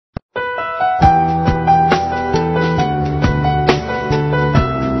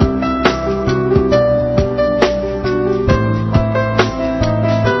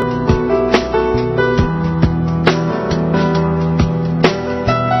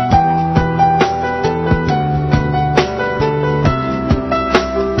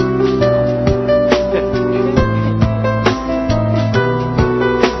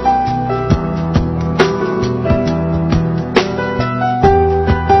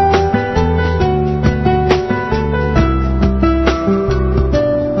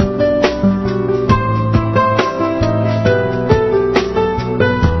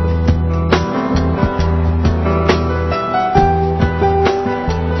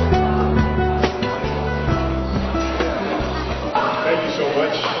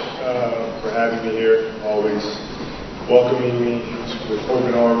welcoming me with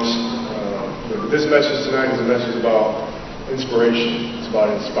open arms. This message tonight is a message about inspiration. It's about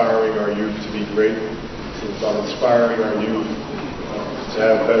inspiring our youth to be great. It's about inspiring our youth to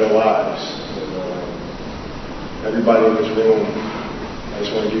have better lives. And, everybody in this room, I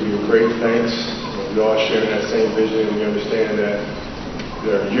just want to give you a great thanks. We all share that same vision, and we understand that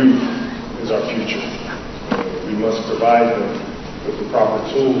our youth is our future. We must provide them with the proper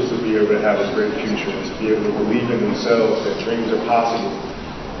tools to be able to have a great future, to be able to believe in themselves, that dreams are possible,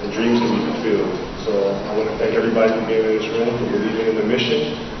 and dreams can be fulfilled. So I want to thank everybody for being in this room, for believing in the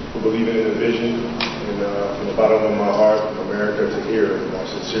mission, for believing in the vision, and from the bottom of my heart, from America to here, I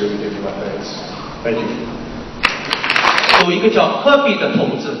sincerely give you my thanks. Thank you. 有一个叫科比的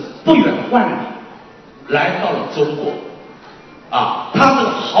同志，不远万里来到了中国，他是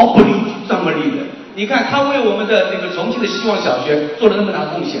毫不吝啬，这么厉害。你看，他为我们的这个重庆的希望小学做了那么大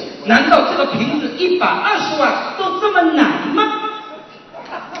贡献，难道这个瓶子120万都这么难吗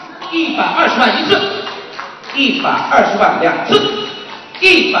？120万一次，120万2次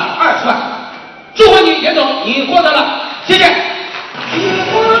，120万，祝贺你，严总，你获得了，谢谢。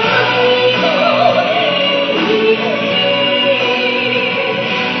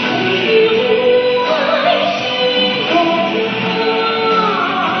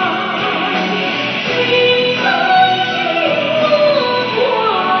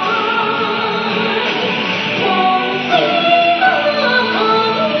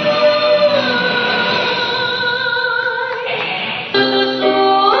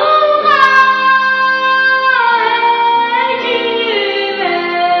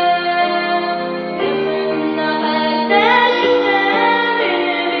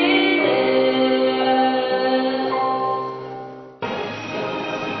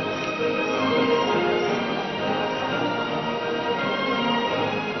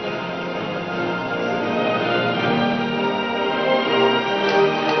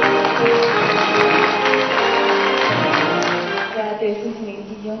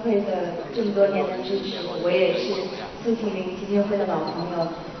这么多年的支持，我也是470基金会的老朋友，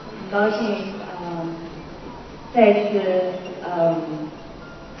很高兴再次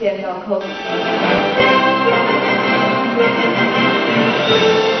见到 Kobe。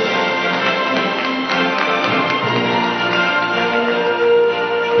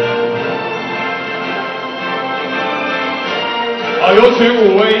有请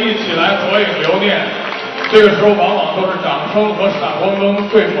5位一起来合影留念。这个时候往往都是掌声和闪光灯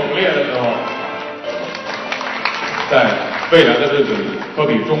最猛烈的时候。在未来的日子里，科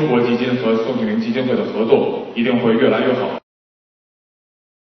比中国基金和宋庆龄基金会的合作一定会越来越好。